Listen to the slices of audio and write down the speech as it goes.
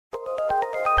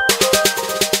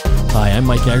I'm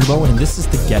Mike Agerbo, and this is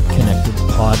the Get Connected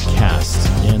podcast.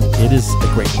 And it is a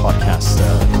great podcast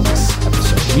in this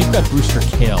episode. We've got Brewster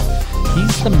Kahle.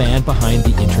 He's the man behind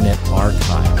the Internet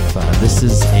Archive. This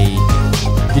is a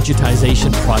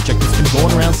digitization project that's been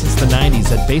going around since the 90s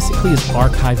that basically is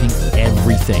archiving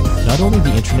everything. Not only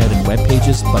the internet and web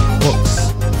pages, but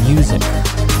books, music,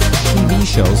 TV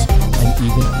shows, and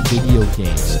even video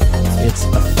games. It's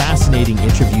a fascinating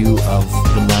interview of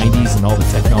the 90s and all the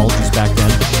technologies back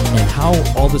then and how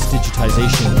all this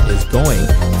digitization is going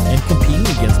and competing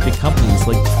against big companies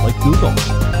like Google.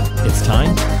 It's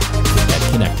time to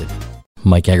get connected.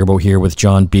 Mike Agerbo here with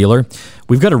John Beeler.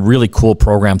 We've got a really cool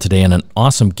program today and an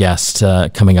awesome guest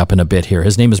coming up in a bit here.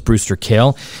 His name is Brewster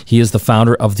Kahle. He is the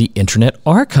founder of the Internet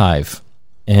Archive.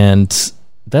 And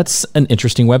that's an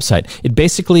interesting website. It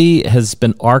basically has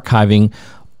been archiving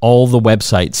all the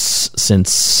websites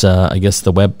since, I guess,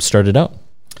 the web started out.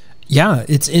 Yeah,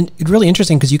 it's really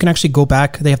interesting because you can actually go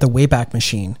back. They have the Wayback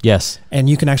Machine. Yes. And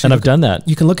you can actually... And I've done that.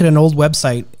 You can look at an old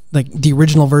website, like the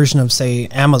original version of, say,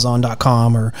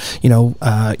 Amazon.com or,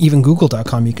 even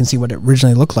Google.com. You can see what it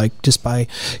originally looked like just by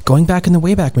going back in the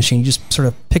Wayback Machine. You just sort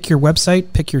of pick your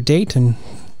website, pick your date, and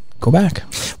go back.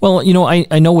 Well,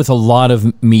 I know with a lot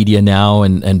of media now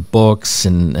and books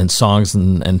and songs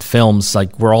and films,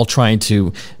 like we're all trying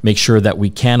to make sure that we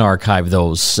can archive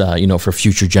those, for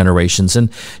future generations.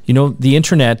 And, the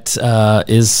internet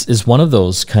is one of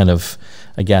those kind of,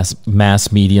 I guess,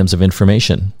 mass mediums of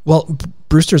information. Well,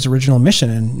 Brewster's original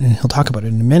mission, and he'll talk about it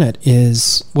in a minute,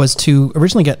 was to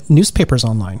originally get newspapers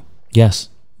online. Yes.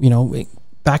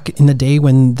 Back in the day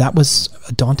when that was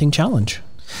a daunting challenge.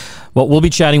 Well, we'll be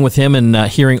chatting with him and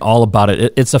hearing all about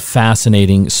it. It's a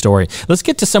fascinating story. Let's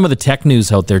get to some of the tech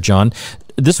news out there, John.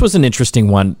 This was an interesting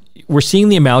one. We're seeing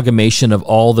the amalgamation of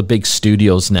all the big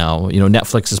studios now.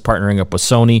 Netflix is partnering up with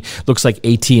Sony. Looks like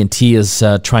AT&T is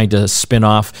trying to spin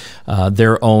off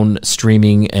their own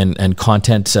streaming and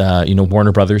content,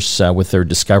 Warner Brothers with their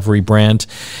Discovery brand.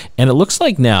 And it looks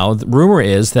like now, the rumor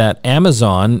is that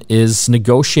Amazon is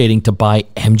negotiating to buy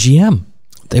MGM.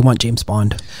 They want James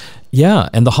Bond. Yeah,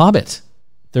 and The Hobbit.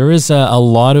 There is a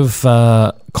lot of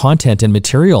content and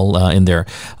material in there.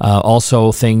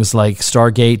 Also, things like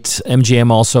Stargate.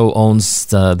 MGM also owns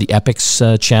the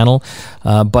Epix channel.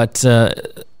 But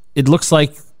it looks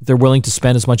like they're willing to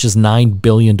spend as much as $9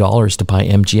 billion to buy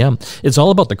MGM. It's all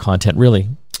about the content, really.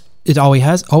 It always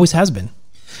has been.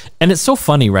 And it's so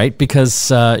funny, right?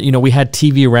 Because, we had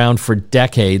TV around for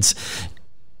decades,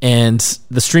 and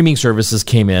the streaming services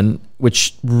came in,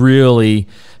 which really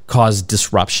caused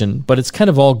disruption, but it's kind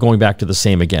of all going back to the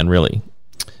same again, really.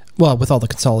 Well, with all the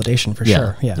consolidation, for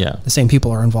sure. Yeah. The same people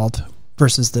are involved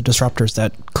versus the disruptors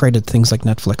that created things like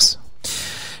Netflix.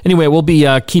 Anyway, we'll be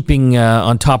keeping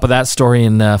on top of that story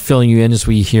and filling you in as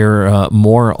we hear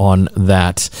more on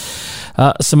that.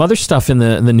 Some other stuff in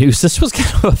the news. This was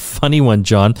kind of a funny one,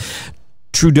 John.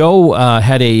 Trudeau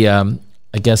had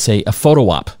a photo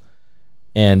op,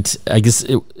 and I guess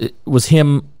it was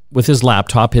him with his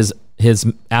laptop, his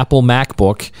Apple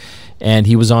MacBook, and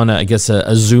he was on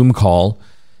a Zoom call.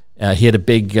 He had a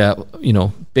big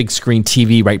screen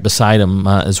TV right beside him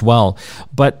as well.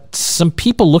 But some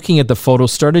people looking at the photo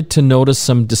started to notice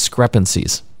some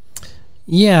discrepancies.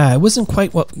 Yeah, it wasn't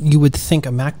quite what you would think a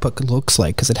MacBook looks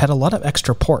like because it had a lot of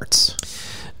extra ports.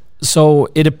 So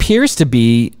it appears to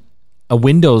be a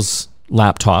Windows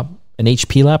laptop, an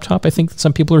HP laptop, I think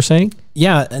some people are saying.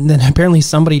 Yeah, and then apparently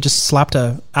somebody just slapped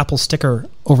a Apple sticker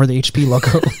over the HP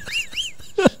logo.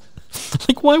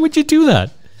 Like, why would you do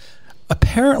that?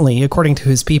 Apparently, according to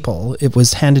his people, it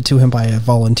was handed to him by a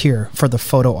volunteer for the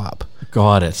photo op.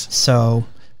 Got it. So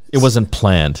it wasn't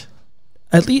planned.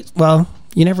 At least, well,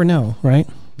 you never know, right?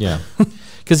 Yeah.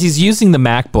 Because he's using the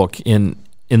MacBook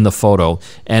in the photo,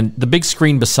 and the big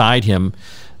screen beside him,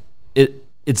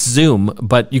 it's Zoom,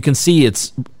 but you can see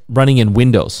it's running in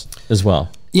Windows as well.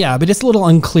 Yeah, but it's a little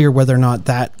unclear whether or not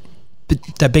that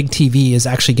big TV is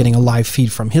actually getting a live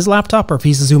feed from his laptop or if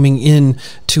he's zooming in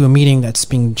to a meeting that's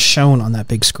being shown on that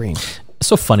big screen.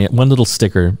 So funny. One little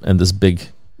sticker and this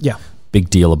big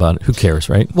deal about it. Who cares,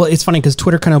 right? Well, it's funny because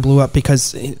Twitter kind of blew up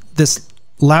because this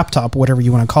laptop, whatever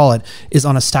you want to call it, is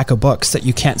on a stack of books that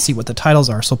you can't see what the titles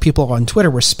are. So people on Twitter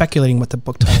were speculating what the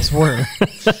book titles were.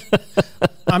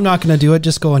 I'm not going to do it.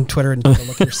 Just go on Twitter and take a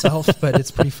look yourself, but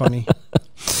it's pretty funny.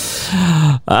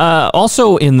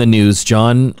 Also in the news,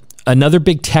 John, another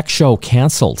big tech show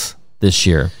canceled this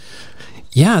year.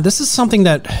 Yeah, this is something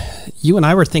that you and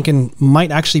I were thinking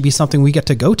might actually be something we get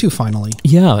to go to finally.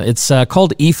 Yeah, it's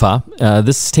called IFA.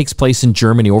 This takes place in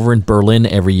Germany, over in Berlin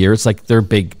every year. It's like their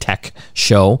big tech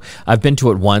show. I've been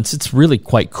to it once. It's really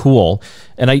quite cool.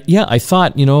 And I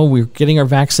thought, we're getting our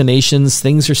vaccinations.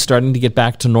 Things are starting to get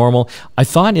back to normal. I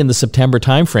thought in the September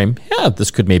timeframe, this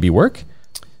could maybe work.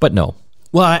 But no.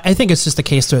 Well, I think it's just the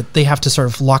case that they have to sort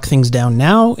of lock things down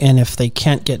now. And if they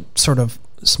can't get sort of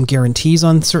some guarantees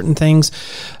on certain things,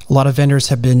 a lot of vendors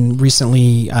have been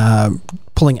recently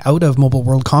pulling out of Mobile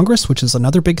World Congress, which is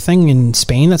another big thing in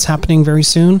Spain that's happening very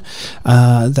soon,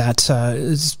 that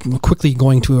is quickly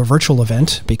going to a virtual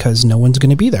event because no one's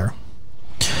going to be there.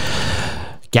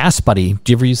 Gas Buddy,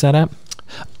 do you ever use that app?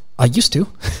 I used to.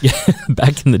 Yeah,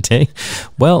 back in the day.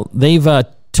 Well, they've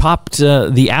topped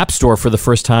the App Store for the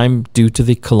first time due to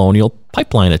the Colonial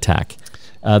Pipeline attack.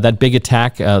 That big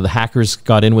attack, the hackers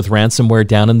got in with ransomware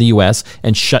down in the U.S.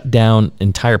 and shut down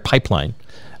entire pipeline.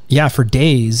 Yeah, for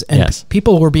days. And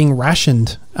people were being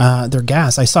rationed their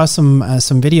gas. I saw some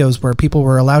videos where people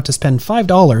were allowed to spend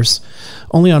 $5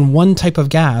 only on one type of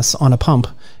gas on a pump,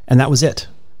 and that was it.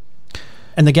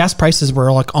 And the gas prices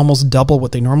were like almost double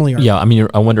what they normally are. Yeah, I mean,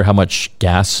 I wonder how much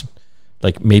gas,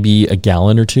 like maybe a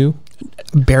gallon or two?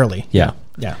 Barely. Yeah.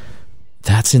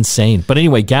 That's insane. But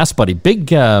anyway, Gas Buddy,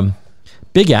 big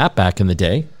app back in the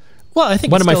day. Well, I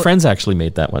think one of my friends actually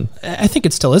made that one. I think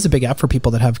it still is a big app for people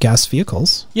that have gas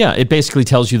vehicles. Yeah, it basically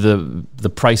tells you the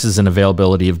prices and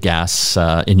availability of gas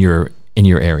in your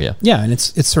area. Yeah, and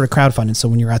it's sort of crowdfunded. So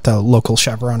when you're at the local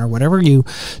Chevron or whatever, you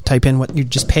type in what you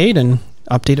just paid and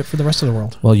update it for the rest of the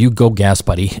world. Well, you go, Gas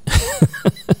Buddy.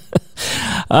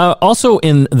 Also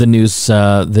in the news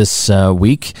this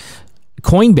week,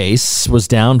 Coinbase was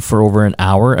down for over an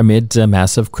hour amid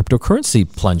massive cryptocurrency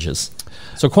plunges.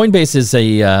 So Coinbase is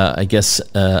a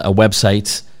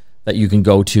website that you can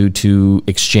go to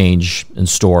exchange and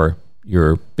store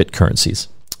your BitCurrencies.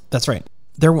 That's right.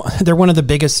 They're one of the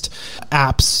biggest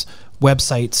apps,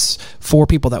 websites for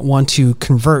people that want to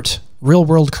convert real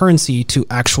world currency to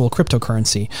actual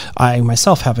cryptocurrency. I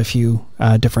myself have a few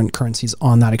different currencies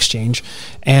on that exchange,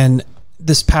 and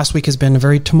this past week has been a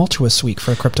very tumultuous week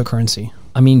for cryptocurrency.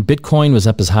 I mean, Bitcoin was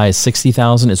up as high as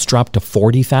 60,000. It's dropped to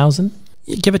 40,000.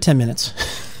 Give it 10 minutes.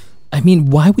 I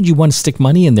mean, why would you want to stick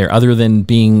money in there other than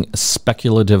being a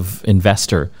speculative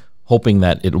investor, hoping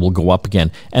that it will go up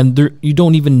again? And you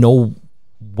don't even know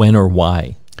when or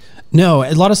why. No,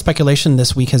 a lot of speculation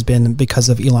this week has been because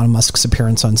of Elon Musk's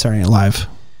appearance on Saturday Night Live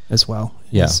as well.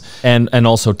 Yeah, and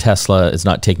also Tesla is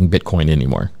not taking Bitcoin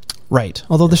anymore. Right,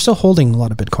 although they're still holding a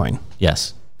lot of Bitcoin.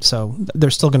 Yes. So they're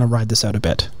still going to ride this out a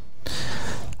bit.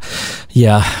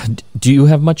 Yeah. Do you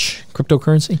have much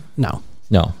cryptocurrency? No.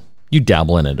 You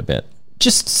dabble in it a bit.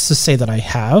 Just to say that I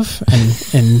have,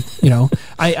 and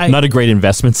I not a great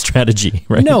investment strategy,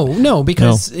 right? No,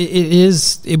 because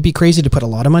it'd be crazy to put a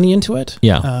lot of money into it.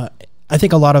 Yeah. I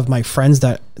think a lot of my friends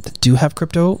that do have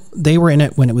crypto, they were in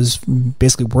it when it was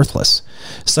basically worthless.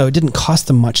 So it didn't cost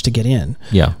them much to get in.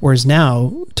 Yeah. Whereas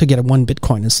now, to get one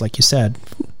Bitcoin is, like you said,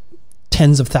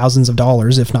 tens of thousands of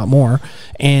dollars, if not more.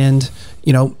 And,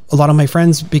 a lot of my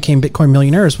friends became Bitcoin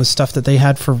millionaires with stuff that they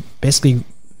had for basically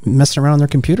messing around on their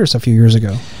computers a few years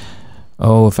ago.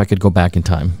 Oh, if I could go back in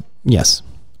time. Yes.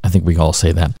 I think we all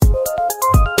say that.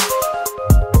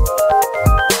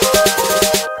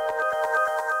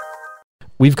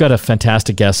 We've got a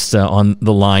fantastic guest on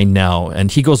the line now,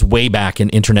 and he goes way back in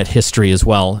internet history as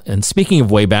well. And speaking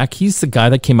of way back, he's the guy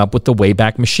that came up with the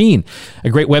Wayback Machine, a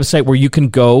great website where you can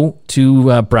go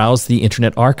to browse the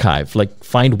Internet Archive, like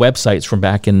find websites from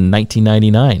back in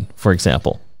 1999, for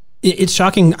example. It's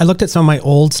shocking. I looked at some of my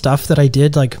old stuff that I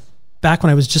did, like back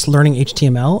when I was just learning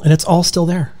HTML, and it's all still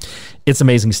there. It's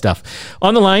amazing stuff.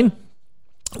 On the line,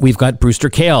 we've got Brewster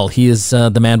Kahle. He is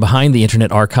the man behind the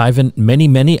Internet Archive and many,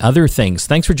 many other things.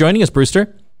 Thanks for joining us,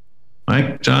 Brewster.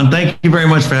 Mike, John, thank you very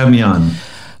much for having me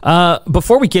on.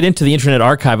 Before we get into the Internet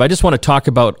Archive, I just want to talk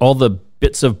about all the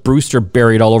bits of Brewster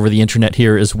buried all over the internet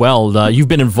here as well. You've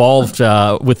been involved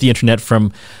with the internet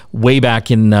from way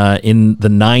back in the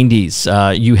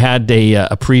 90s. You had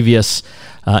a previous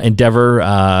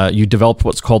endeavor. You developed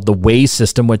what's called the WAY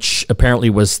system, which apparently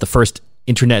was the first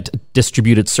internet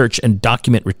distributed search and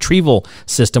document retrieval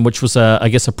system, which was, I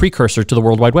guess, a precursor to the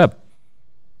World Wide Web.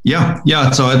 Yeah.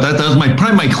 So that was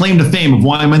probably my claim to fame of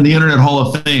why I'm in the Internet Hall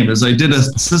of Fame, is I did a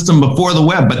system before the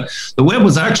web, but the web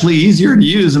was actually easier to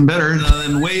use and better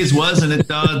than Waze was, and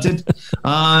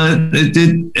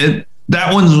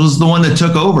that one was the one that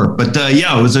took over. But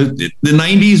it was the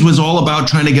 90s was all about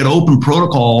trying to get open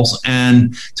protocols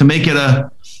and to make it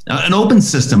an open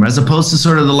system as opposed to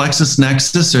sort of the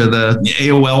LexisNexis or the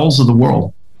AOLs of the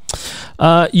world.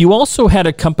 You also had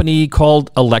a company called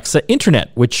Alexa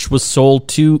Internet, which was sold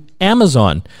to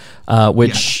Amazon,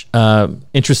 which,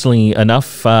 interestingly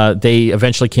enough, they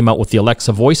eventually came out with the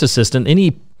Alexa voice assistant.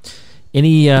 Any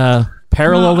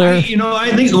parallel there?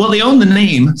 I think, well, they own the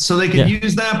name, so they can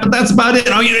use that, but that's about it.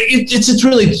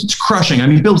 It's crushing. I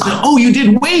mean, people say, oh, you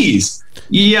did Waze.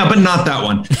 Yeah, but not that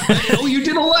one. Oh, you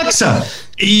did Alexa.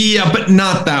 Yeah, but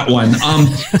not that one.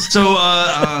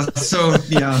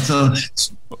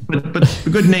 But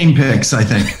good name picks, I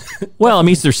think. Well, I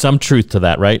mean, there's some truth to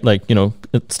that, right? Like,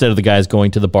 instead of the guys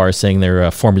going to the bar saying they're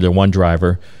a Formula One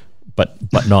driver, but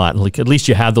not. Like, at least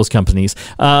you have those companies.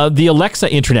 The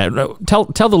Alexa Internet. Tell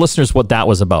the listeners what that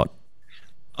was about.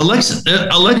 Alexa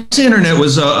Internet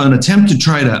was an attempt to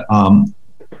try to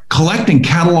collect and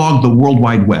catalog the World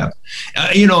Wide Web.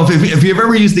 If you've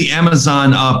ever used the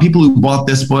Amazon, people who bought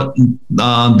this book,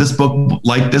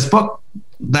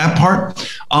 that part,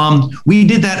 we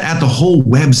did that at the whole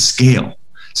web scale.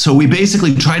 So we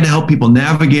basically tried to help people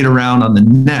navigate around on the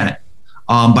net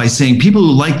by saying people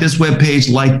who like this web page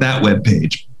like that web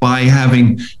page, by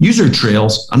having user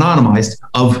trails anonymized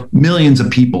of millions of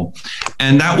people.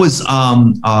 And that was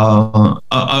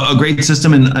a great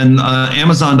system, and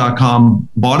Amazon.com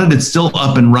bought it. It's still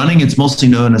up and running. It's mostly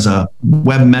known as a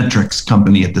web metrics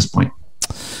company at this point.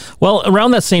 Well, around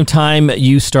that same time,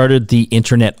 you started the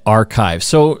Internet Archive.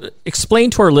 So explain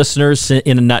to our listeners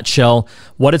in a nutshell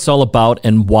what it's all about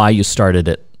and why you started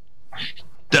it.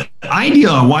 The idea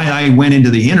why I went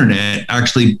into the Internet,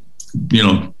 actually,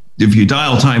 if you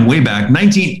dial time way back,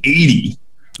 1980,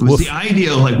 was the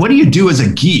idea of, like, what do you do as a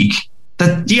geek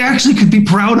that you actually could be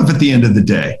proud of at the end of the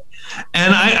day?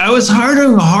 And I was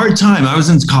having a hard time. I was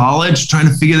in college trying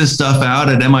to figure this stuff out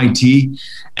at MIT.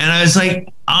 And I was like,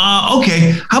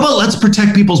 okay, how about let's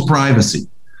protect people's privacy?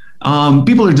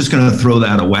 People are just going to throw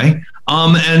that away.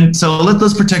 And so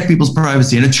let's protect people's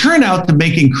privacy. And it turned out to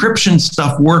make encryption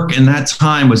stuff work in that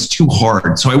time was too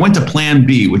hard. So I went to Plan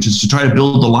B, which is to try to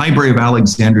build the Library of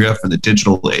Alexandria for the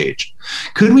digital age.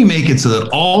 Could we make it so that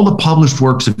all the published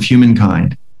works of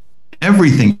humankind,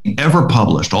 everything ever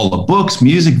published, all the books,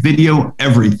 music, video,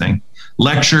 everything,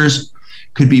 lectures,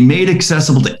 could be made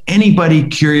accessible to anybody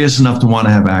curious enough to want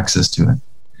to have access to it?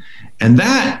 And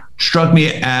that struck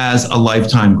me as a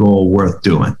lifetime goal worth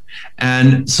doing.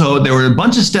 And so there were a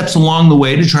bunch of steps along the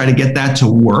way to try to get that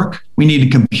to work. We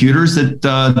needed computers that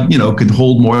could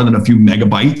hold more than a few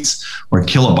megabytes or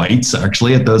kilobytes,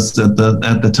 actually, at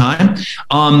the time.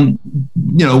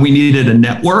 We needed a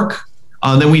network.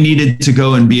 Then we needed to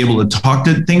go and be able to talk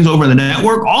to things over the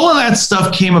network. All of that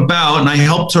stuff came about, and I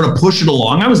helped sort of push it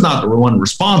along. I was not the one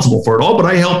responsible for it all, but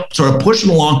I helped sort of push it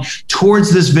along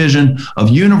towards this vision of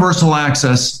universal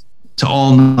access to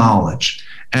all knowledge.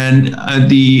 And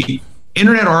the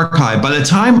Internet Archive, by the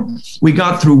time we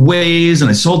got through Waze and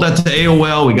I sold that to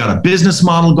AOL, we got a business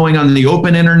model going on the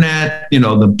open internet. The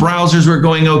browsers were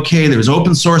going okay. There was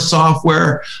open source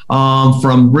software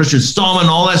from Richard Stallman.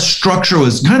 All that structure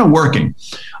was kind of working.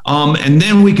 And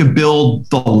then we could build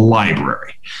the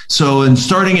library. So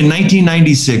starting in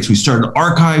 1996, we started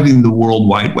archiving the World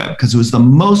Wide Web because it was the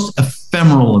most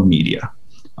ephemeral of media.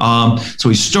 So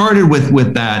we started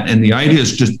with that, and the idea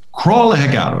is just crawl the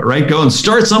heck out of it, right? Go and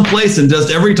start someplace, and just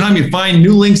every time you find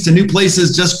new links to new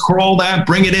places, just crawl that,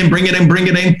 bring it in,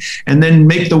 and then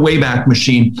make the Wayback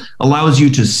Machine allows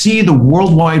you to see the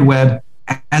World Wide Web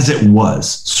as it was,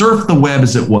 surf the web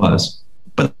as it was.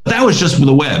 But that was just for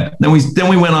the web. Then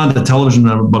we went on to television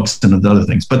and books and other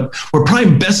things. But we're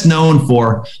probably best known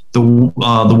for the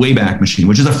Wayback Machine,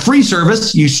 which is a free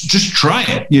service. You just try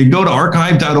it. You go to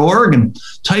archive.org and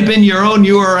type in your own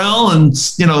URL and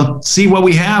see what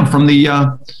we have from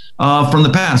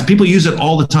the past. People use it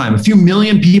all the time. A few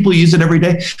million people use it every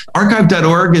day.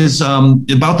 Archive.org is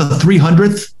about the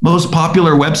 300th most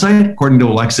popular website, according to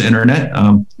Alexa Internet.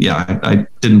 I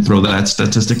didn't throw that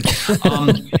statistic.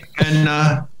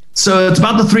 So it's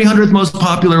about the 300th most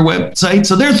popular website.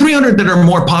 So there are 300 that are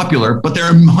more popular, but there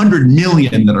are 100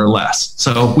 million that are less.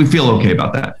 So we feel okay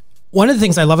about that. One of the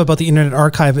things I love about the Internet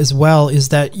Archive as well is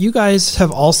that you guys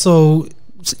have also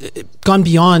gone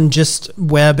beyond just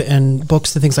web and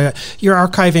books and things like that. You're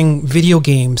archiving video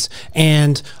games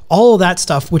and all of that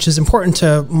stuff, which is important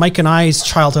to Mike and I's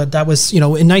childhood. That was, in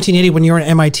 1980 when you were at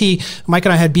MIT, Mike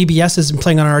and I had BBSs and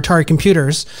playing on our Atari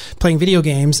computers, playing video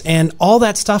games, and all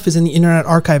that stuff is in the Internet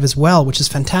Archive as well, which is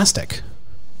fantastic.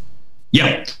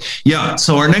 Yeah.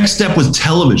 So our next step was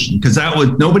television, because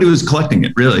nobody was collecting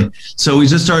it really. So we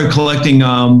just started collecting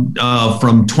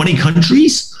from 20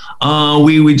 countries.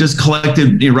 We just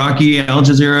collected Iraqi, Al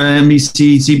Jazeera,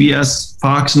 NBC, CBS,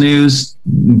 Fox News,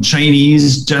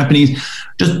 Chinese, Japanese,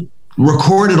 just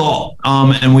record it all.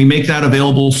 And we make that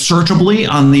available searchably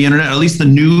on the internet, at least the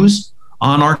news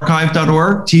on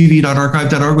archive.org,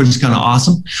 tv.archive.org, which is kind of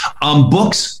awesome.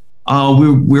 Books.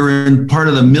 We were in part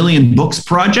of the Million Books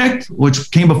Project, which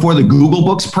came before the Google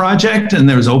Books Project, and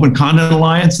there was Open Content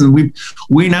Alliance, and we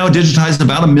now digitize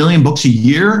about 1 million books a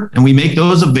year, and we make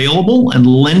those available and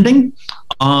lending.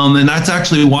 And that's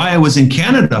actually why I was in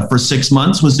Canada for 6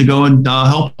 months, was to go and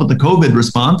help with the COVID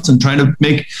response and try to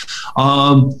make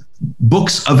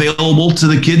books available to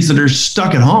the kids that are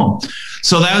stuck at home.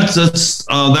 So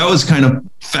that was kind of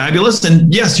fabulous.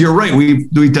 And yes, you're right.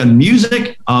 We've done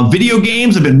music, video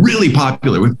games have been really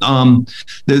popular. With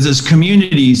there's this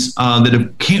communities that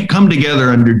have come together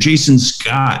under Jason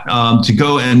Scott to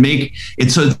go and make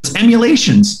it so it's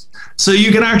emulations. So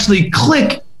you can actually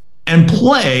click and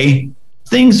play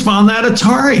things from that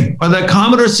Atari or that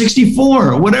Commodore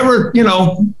 64 or whatever,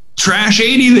 trash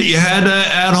 80 that you had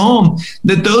at home,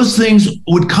 that those things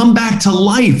would come back to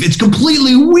life. It's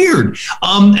completely weird.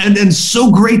 And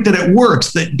so great that it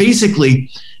works, that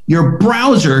basically your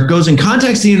browser goes and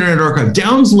contacts the Internet Archive,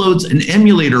 downloads an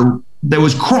emulator that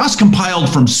was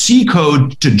cross-compiled from C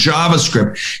code to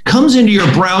JavaScript, comes into your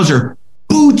browser,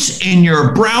 boots in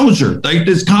your browser, like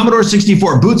this Commodore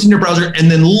 64 boots in your browser,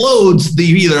 and then loads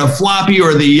either a floppy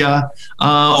or the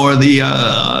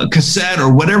cassette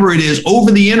or whatever it is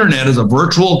over the internet as a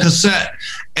virtual cassette,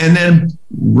 and then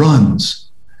runs.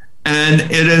 And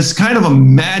it is kind of a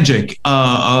magic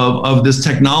of this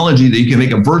technology that you can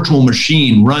make a virtual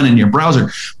machine run in your browser,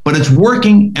 but it's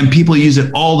working and people use it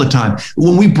all the time.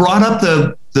 When we brought up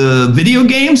the video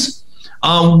games,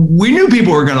 we knew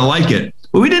people were going to like it,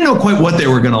 but we didn't know quite what they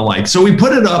were going to like. So we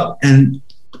put it up and,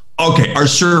 okay, our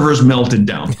servers melted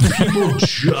down. People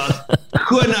just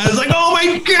couldn't. I was like, oh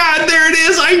my God, there it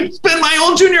is. I spent my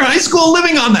whole junior high school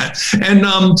living on that.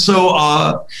 And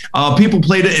so people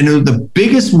played it. And the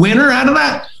biggest winner out of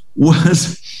that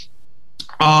was,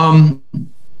 oh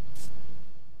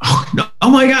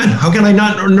my God, how can I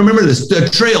not remember this? The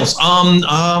trails.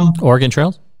 Oregon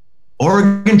Trails?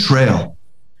 Oregon Trail.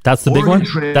 That's the big one?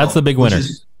 That's the big winner.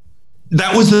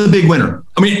 That was the big winner.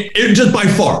 I mean, it just by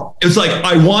far. It was like,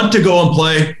 I want to go and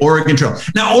play Oregon Trail.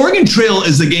 Now, Oregon Trail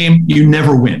is the game you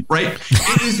never win, right?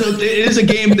 It is a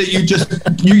game that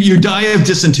you die of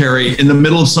dysentery in the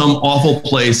middle of some awful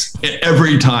place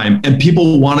every time, and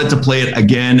people wanted to play it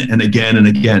again and again and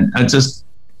again.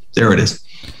 There it is.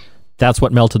 That's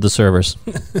what melted the servers.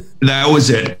 That was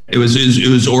it. It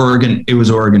was Oregon. It was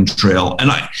Oregon Trail,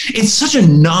 and it's such a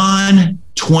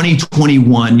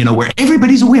non-2021, where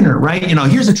everybody's a winner, right?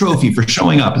 Here's a trophy for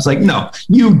showing up. It's like, no,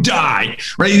 you die,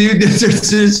 right?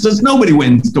 There's nobody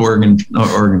wins the Oregon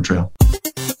Trail.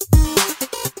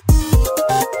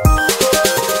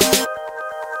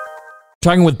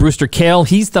 Talking with Brewster Kahle.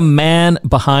 He's the man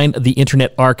behind the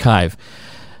Internet Archive,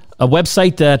 a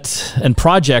website and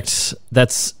project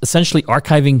that's essentially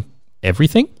archiving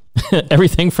everything.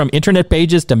 Everything from internet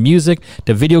pages to music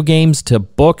to video games to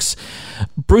books.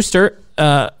 Brewster,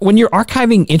 when you're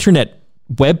archiving internet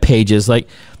web pages, like,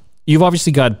 you've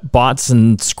obviously got bots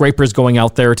and scrapers going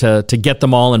out there to get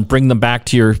them all and bring them back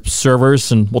to your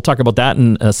servers, and we'll talk about that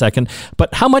in a second.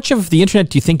 But how much of the internet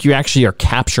do you think you actually are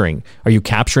capturing? Are you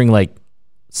capturing like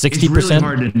 60%? It's really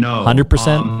hard to know.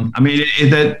 100%? I mean,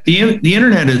 the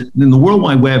internet and the World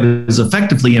Wide Web is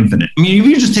effectively infinite. I mean, if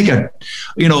you just take a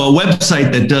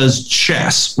website that does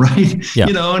chess, right? Yeah.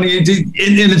 And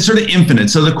it's sort of infinite.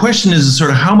 So the question is sort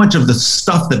of how much of the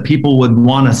stuff that people would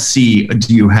want to see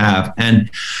do you have? And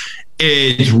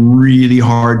it's really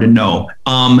hard to know.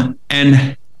 But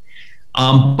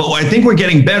I think we're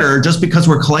getting better just because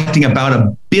we're collecting about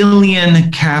 1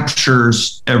 billion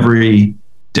captures every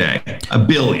day. 1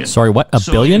 billion. Sorry, what? A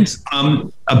billion?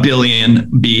 1 billion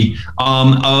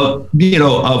of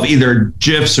either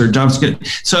GIFs or JavaScript.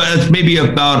 So it's maybe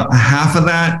about half of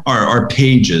that are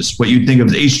pages, what you'd think of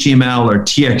as HTML or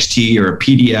TXT or a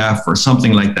PDF or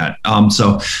something like that.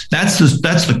 So that's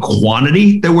the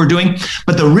quantity that we're doing.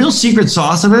 But the real secret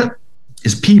sauce of it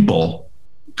is people.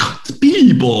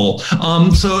 People.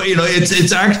 So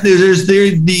it's actually there's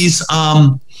these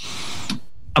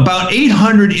about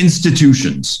 800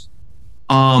 institutions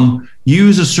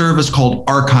use a service called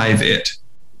Archive It.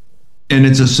 And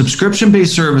it's a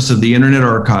subscription-based service of the Internet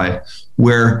Archive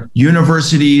where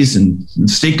universities and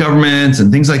state governments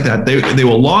and things like that, they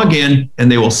will log in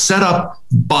and they will set up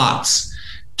bots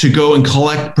to go and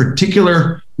collect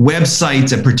particular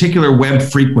websites at particular web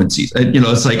frequencies.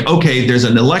 It's like, okay, there's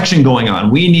an election going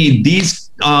on. We need these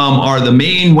are the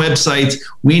main websites.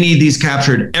 We need these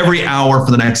captured every hour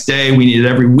for the next day. We need it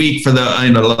every week for the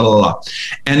blah, blah, blah.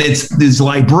 And it's these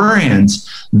librarians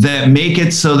that make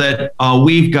it so that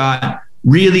we've got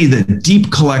really the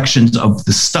deep collections of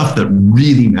the stuff that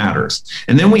really matters.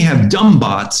 And then we have dumb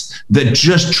bots that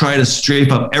just try to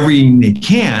strafe up everything they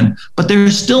can, but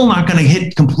they're still not going to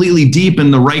hit completely deep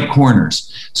in the right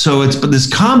corners. So it's this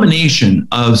combination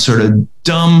of sort of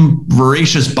dumb,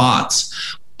 voracious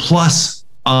bots plus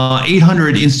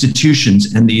 800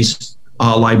 institutions and these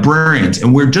librarians.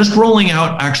 And we're just rolling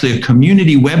out actually a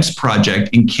community webs project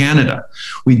in Canada.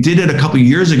 We did it a couple of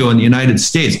years ago in the United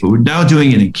States, but we're now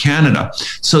doing it in Canada.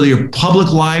 So your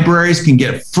public libraries can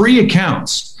get free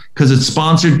accounts because it's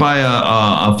sponsored by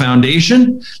a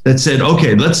foundation that said,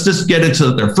 okay, let's just get it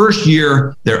to their first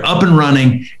year, they're up and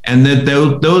running, and that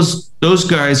those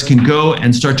guys can go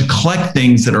and start to collect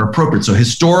things that are appropriate. So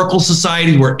historical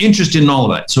societies, we're interested in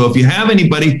all of that. So if you have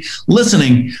anybody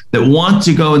listening that want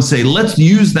to go and say, let's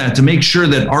use that to make sure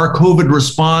that our COVID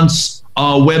response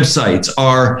websites,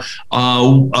 our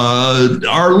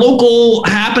local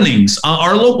happenings,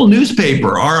 our local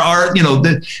newspaper,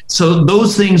 so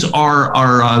those things are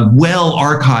well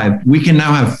archived. We can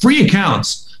now have free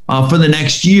accounts for the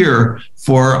next year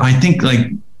for, I think, like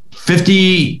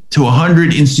 50 to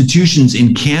 100 institutions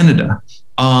in Canada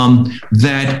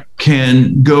that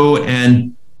can go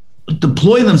and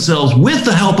deploy themselves with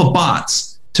the help of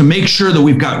bots to make sure that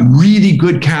we've got really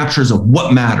good captures of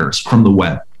what matters from the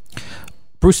web.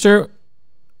 Brewster,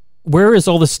 where is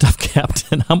all this stuff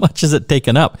kept and how much is it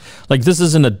taken up? Like, this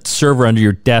isn't a server under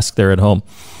your desk there at home.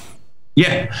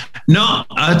 Yeah, no,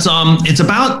 it's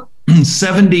about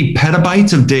 70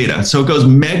 petabytes of data. So it goes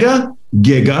mega,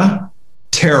 giga,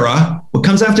 tera. What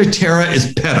comes after tera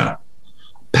is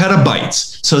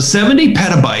petabytes. So 70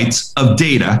 petabytes of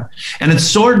data, and it's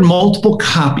stored in multiple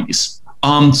copies.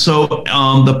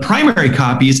 The primary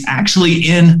copy is actually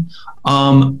in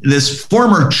this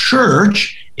former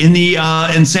church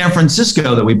in San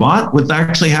Francisco that we bought, with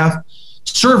actually have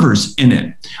servers in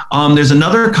it. There's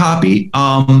another copy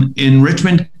in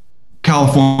Richmond,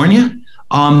 California,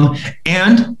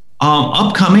 and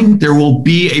upcoming there will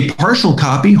be a partial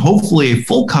copy, hopefully a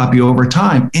full copy over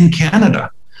time, in Canada.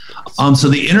 So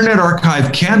the Internet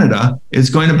Archive Canada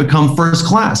is going to become first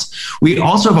class. We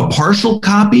also have a partial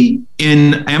copy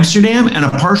in Amsterdam and a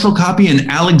partial copy in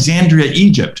Alexandria,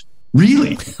 Egypt.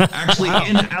 Really? Actually,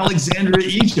 in Alexandria,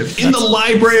 Egypt, in the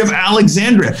Library of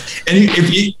Alexandria. And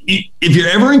if you're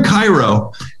ever in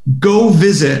Cairo, go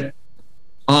visit.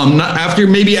 Not after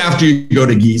you go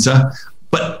to Giza,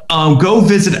 but go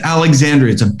visit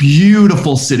Alexandria. It's a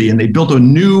beautiful city, and they built a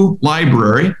new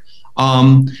library,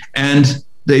 and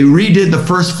they redid the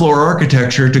first floor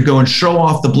architecture to go and show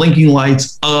off the blinking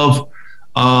lights of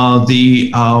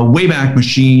the Wayback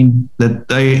Machine that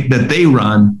they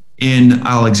run in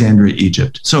Alexandria,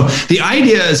 Egypt. So the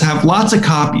idea is have lots of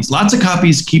copies. Lots of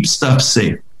copies keep stuff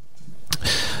safe.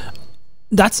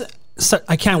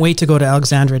 I can't wait to go to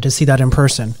Alexandria to see that in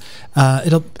person.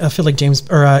 I feel like James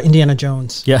or Indiana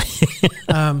Jones. Yeah.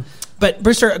 But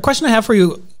Brewster, a question I have for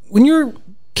you: when you're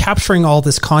capturing all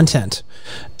this content,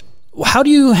 how do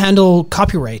you handle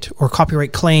copyright or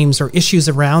copyright claims or issues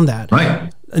around that?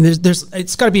 Right. And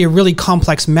it's got to be a really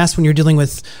complex mess when you're dealing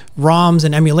with ROMs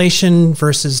and emulation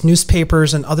versus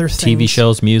newspapers and other things. TV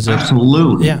shows, music.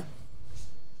 Absolutely. Yeah.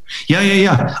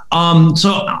 Yeah.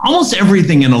 So almost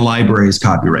everything in a library is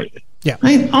copyrighted. Yeah.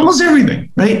 Right. Almost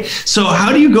everything. Right. So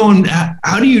how do you go and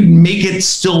how do you make it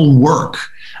still work?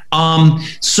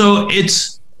 So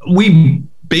we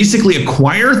basically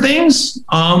acquire things,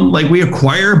 like we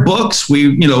acquire books.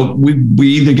 We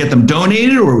either get them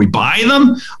donated or we buy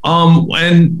them,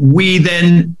 and we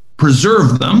then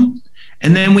preserve them,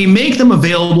 and then we make them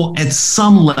available at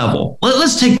some level.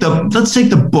 Let's take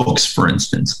the books, for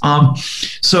instance.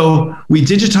 So we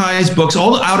digitize books,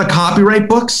 all out of copyright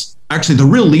books. Actually, the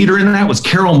real leader in that was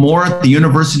Carol Moore at the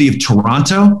University of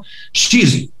Toronto.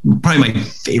 She's probably my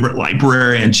favorite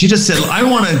librarian. She just said, I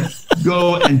want to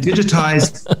go and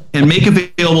digitize and make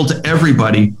available to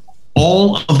everybody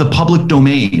all of the public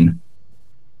domain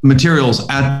materials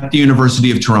at the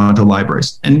University of Toronto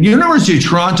libraries. And University of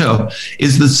Toronto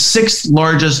is the 6th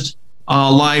largest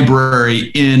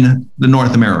library in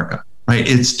North America. Right?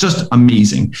 It's just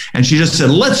amazing. And she just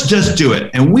said, let's just do it.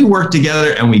 And we worked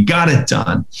together and we got it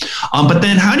done. But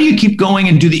then how do you keep going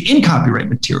and do the in-copyright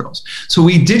materials? So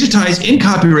we digitize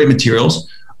in-copyright materials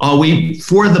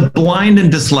for the blind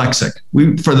and dyslexic,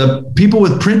 for the people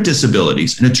with print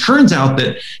disabilities. And it turns out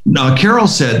that Carol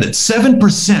said that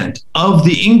 7% of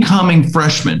the incoming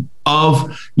freshmen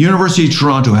of University of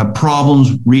Toronto have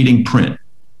problems reading print.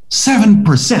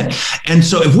 7%. And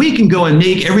so if we can go and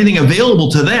make everything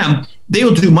available to them, they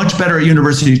will do much better at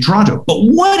University of Toronto. But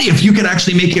what if you could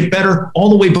actually make it better all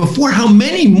the way before? How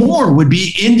many more would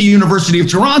be in the University of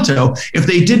Toronto if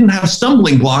they didn't have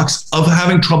stumbling blocks of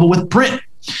having trouble with print?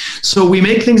 So we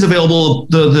make things available,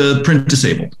 the print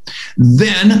disabled.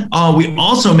 Then we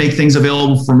also make things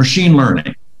available for machine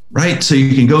learning, right? So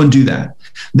you can go and do that.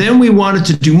 Then we wanted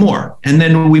to do more. And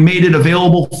then we made it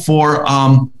available for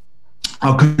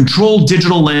a controlled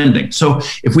digital lending. So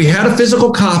if we had a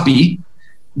physical copy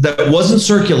that wasn't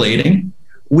circulating,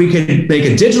 we could make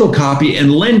a digital copy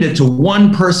and lend it to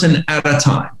one person at a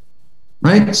time,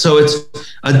 right? So it's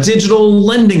a digital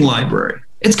lending library.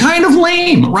 It's kind of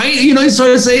lame, right? You know, you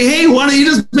sort of say, hey, why don't you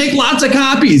just make lots of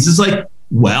copies? It's like,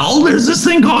 well, there's this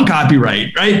thing called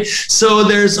copyright, right? So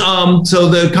there's so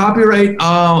the copyright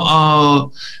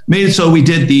made it so we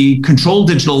did the controlled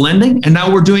digital lending, and now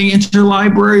we're doing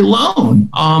interlibrary loan.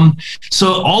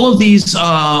 So all of these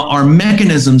are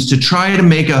mechanisms to try to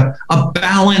make a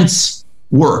balance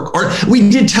work. Or we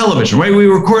did television, right? We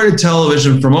recorded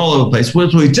television from all over the place.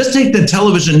 We just take the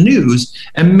television news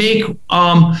and make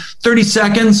 30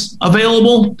 seconds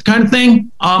available, kind of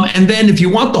thing. And then if you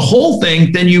want the whole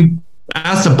thing, then you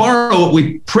ask to borrow it.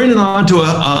 We print it onto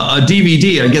a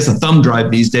DVD, I guess a thumb drive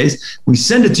these days. We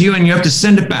send it to you and you have to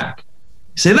send it back.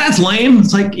 You say, that's lame.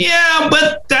 It's like, yeah,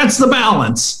 but that's the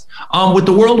balance. With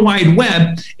the World Wide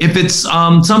Web, if it's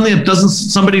something that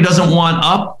somebody doesn't want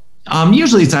up,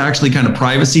 usually it's actually kind of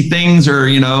privacy things, or,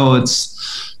 you know,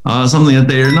 it's something that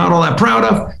they're not all that proud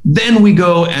of. Then we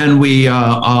go and we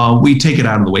take it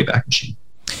out of the Wayback Machine.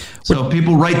 So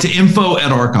people write to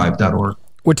info@archive.org.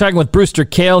 We're talking with Brewster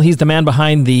Kahle. He's the man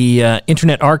behind the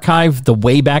Internet Archive, the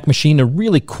Wayback Machine, a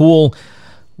really cool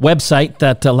website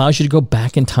that allows you to go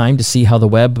back in time to see how the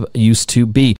web used to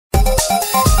be.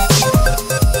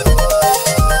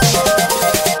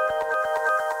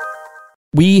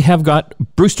 We have got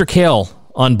Brewster Kahle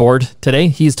on board today.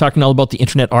 He's talking all about the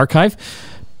Internet Archive,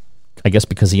 I guess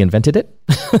because he invented it,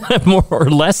 more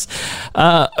or less.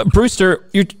 Brewster,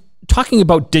 you're talking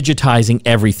about digitizing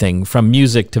everything from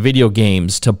music to video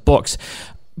games to books.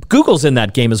 Google's in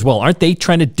that game as well. Aren't they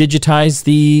trying to digitize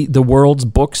the world's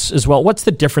books as well? What's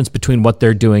the difference between what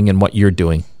they're doing and what you're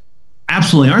doing?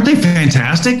 Absolutely. Aren't they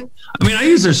fantastic? I mean, I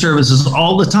use their services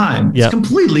all the time. It's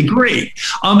completely great.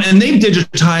 And they've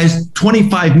digitized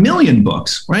 25 million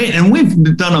books, right? And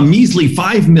we've done a measly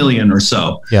 5 million or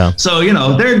so. Yeah. So, you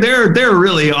know, they're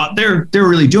really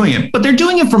doing it, but they're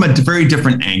doing it from a very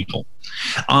different angle.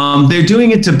 They're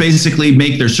doing it to basically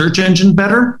make their search engine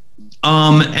better,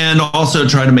 and also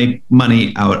try to make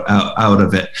money out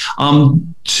of it.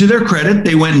 To their credit,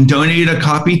 they went and donated a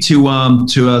copy to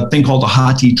a thing called the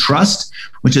Hathi Trust,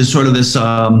 which is sort of this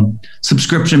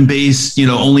subscription-based, you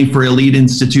know, only for elite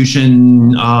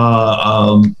institution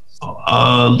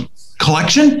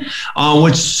collection.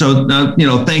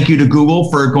 Thank you to Google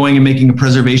for going and making a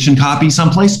preservation copy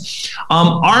someplace.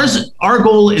 Our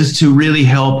goal is to really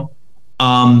help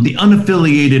the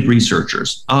unaffiliated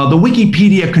researchers, the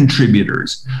Wikipedia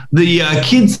contributors, the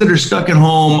kids that are stuck at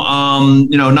home,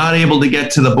 not able to get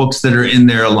to the books that are in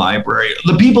their library,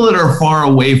 the people that are far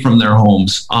away from their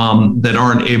homes, that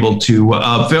aren't able to,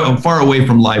 far away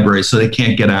from libraries, so they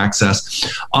can't get access.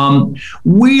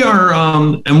 We are,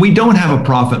 and we don't have a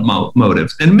profit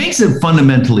motive. It makes it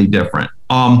fundamentally different.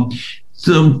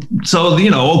 So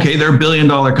okay, they're $1 billion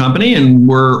company and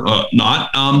we're not.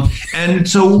 And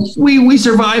so we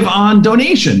survive on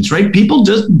donations, right? People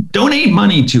just donate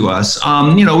money to us.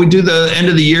 We do the end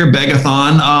of the year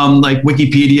begathon, like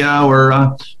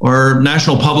Wikipedia or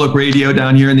National Public Radio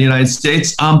down here in the United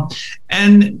States.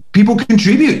 And people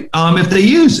contribute if they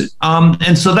use it.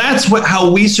 And so that's how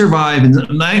we survive.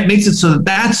 And that makes it so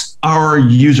that's our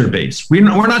user base. We're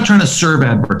not trying to serve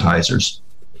advertisers.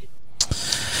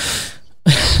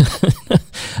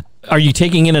 Are you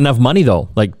taking in enough money though?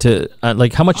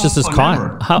 How much does this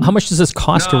cost? How much does this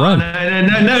cost to run?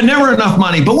 Never enough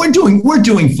money, but we're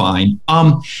doing fine.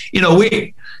 A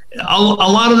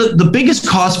lot of the biggest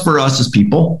cost for us is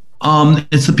people.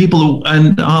 It's the people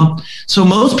so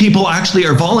most people actually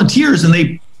are volunteers, and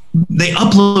they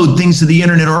upload things to the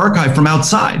Internet Archive from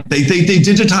outside. They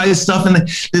digitize stuff, and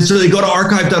so they go to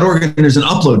archive.org and there's an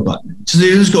upload button. So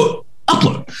they just go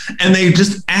upload, and they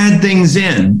just add things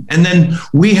in, and then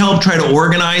we help try to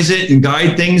organize it and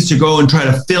guide things to go and try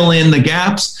to fill in the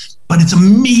gaps. but it's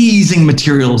amazing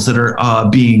materials that are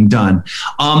being done.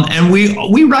 And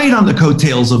we write on the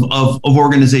coattails of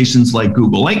organizations like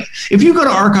Google. Like if you go to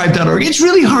archive.org, it's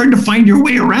really hard to find your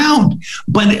way around,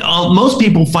 but most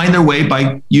people find their way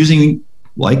by using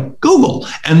like Google,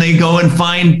 and they go and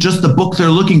find just the book they're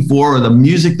looking for or the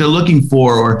music they're looking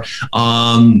for, or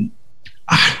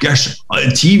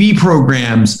TV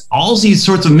programs, all these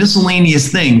sorts of miscellaneous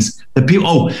things that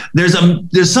people, there's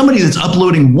somebody that's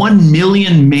uploading 1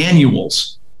 million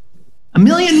manuals. 1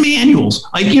 million manuals.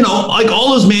 Like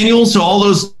all those manuals to all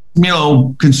those,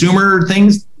 consumer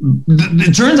things.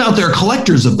 It turns out there are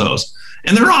collectors of those.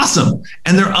 And they're awesome.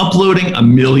 And they're uploading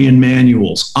 1 million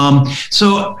manuals.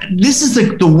 So this is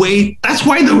the way, that's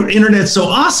why the internet's so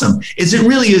awesome, is it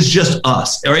really is just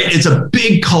us, all right? It's a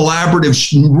big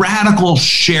collaborative, radical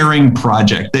sharing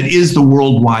project that is the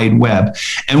World Wide Web.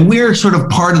 And we're sort of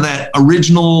part of that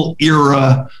original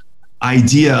era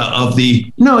idea of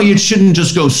you shouldn't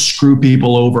just go screw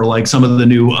people over like some of the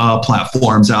new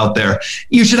platforms out there.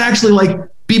 You should actually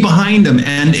be behind them.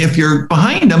 And if you're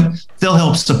behind them, they'll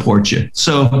help support you.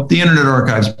 So the Internet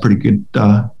Archive's pretty good,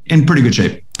 in pretty good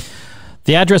shape.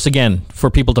 The address again for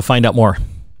people to find out more.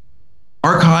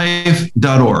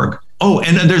 Archive.org. Oh,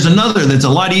 and there's another that's a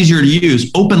lot easier to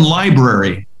use,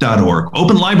 openlibrary.org.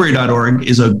 Openlibrary.org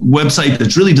is a website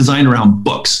that's really designed around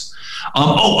books.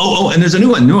 And there's a new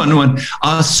one.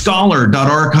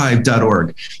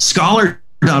 Scholar.archive.org.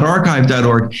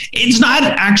 Scholar.archive.org. It's not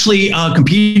actually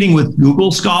competing with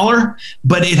Google Scholar,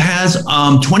 but it has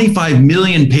 25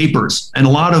 million papers and a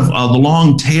lot of the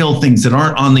long tail things that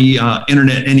aren't on the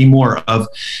internet anymore of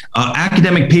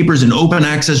academic papers in open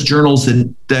access journals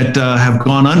that have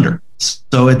gone under.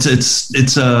 So it's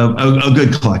a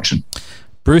good collection.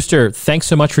 Brewster, thanks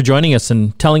so much for joining us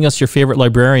and telling us your favorite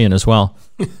librarian as well.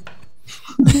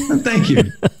 Thank you.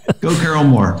 Go Carol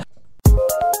Moore.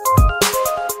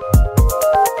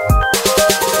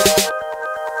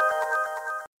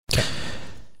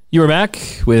 You are back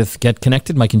with Get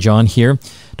Connected. Mike and John here.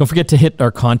 Don't forget to hit our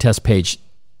contest page.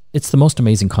 It's the most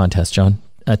amazing contest, John.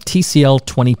 A TCL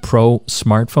 20 Pro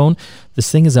smartphone. This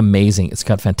thing is amazing. It's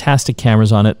got fantastic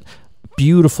cameras on it,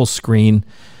 beautiful screen,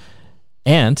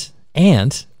 and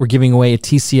we're giving away a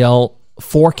TCL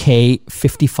 4K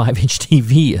 55-inch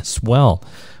TV as well,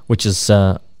 which is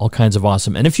all kinds of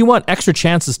awesome. And if you want extra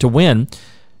chances to win,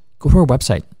 go to our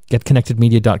website,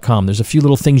 getconnectedmedia.com. There's a few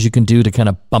little things you can do to kind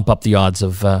of bump up the odds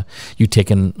of you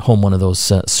taking home one of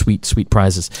those sweet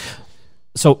prizes.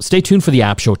 So stay tuned for the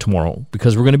app show tomorrow,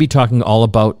 because we're going to be talking all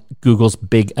about Google's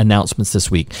big announcements this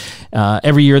week.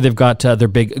 Every year they've got their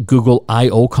big Google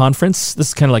I/O conference. This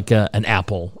is kind of like an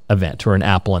Apple event or an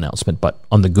Apple announcement, but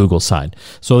on the Google side.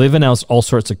 So they've announced all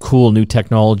sorts of cool new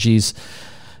technologies,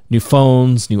 new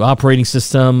phones, new operating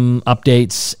system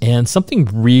updates, and something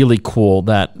really cool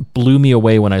that blew me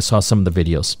away when I saw some of the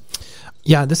videos.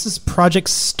 Yeah, this is Project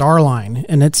Starline,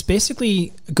 and it's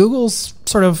basically Google's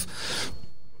sort of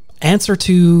answer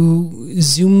to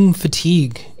Zoom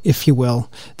fatigue, if you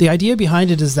will. The idea behind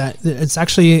it is that it's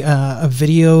actually a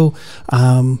video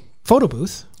photo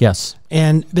booth. Yes.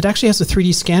 And it actually has a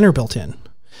 3D scanner built in.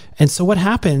 And so what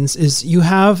happens is you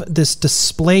have this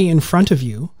display in front of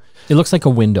you. It looks like a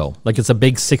window, like it's a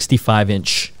big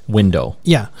 65-inch window.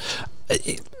 Yeah.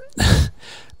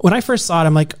 When I first saw it,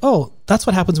 I'm like, oh, that's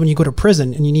what happens when you go to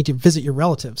prison and you need to visit your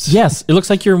relatives. Yes. It looks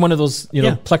like you're in one of those,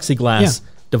 plexiglass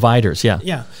dividers. Yeah.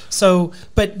 Yeah. So,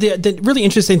 but the really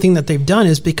interesting thing that they've done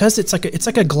is because it's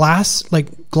like a glass,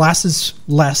 like glasses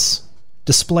less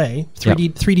display,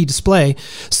 3D display.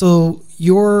 So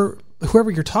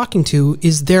whoever you're talking to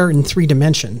is there in 3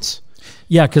 dimensions.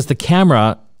 Yeah. Because the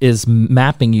camera is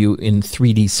mapping you in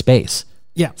 3D space.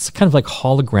 Yeah. It's kind of like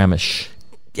hologramish.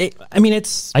 I don't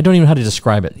even know how to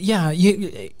describe it. Yeah,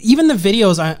 even the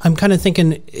videos, I'm kind of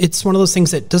thinking it's one of those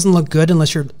things that doesn't look good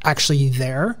unless you're actually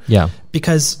there. Yeah.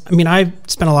 Because, I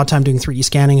spent a lot of time doing 3D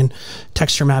scanning and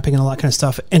texture mapping and all that kind of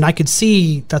stuff, and I could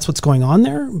see that's what's going on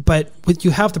there, but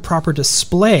you have the proper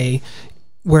display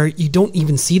where you don't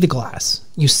even see the glass.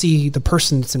 You see the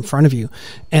person that's in front of you.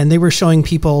 And they were showing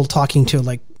people talking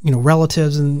to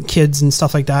relatives and kids and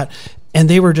stuff like that, and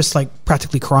they were just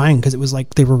practically crying because it was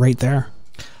like they were right there.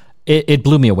 It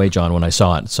blew me away, John, when I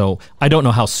saw it. So I don't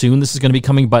know how soon this is going to be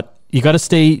coming, but you got to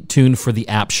stay tuned for the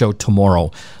app show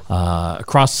tomorrow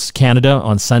across Canada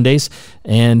on Sundays,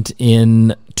 and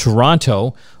in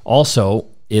Toronto also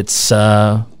it's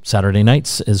Saturday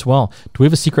nights as well. Do we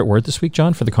have a secret word this week,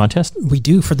 John, for the contest? We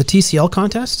do. For the TCL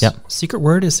contest, yeah. Secret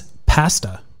word is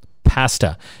pasta.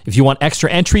 Pasta. If you want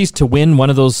extra entries to win one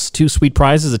of those 2 sweet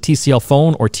prizes, a TCL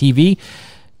phone or TV,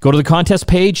 go to the contest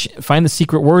page, find the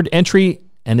secret word entry,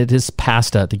 and it is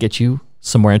pasta to get you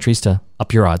some more entries to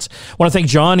up your odds. I want to thank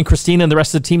John and Christina and the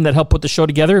rest of the team that helped put the show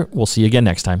together. We'll see you again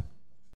next time.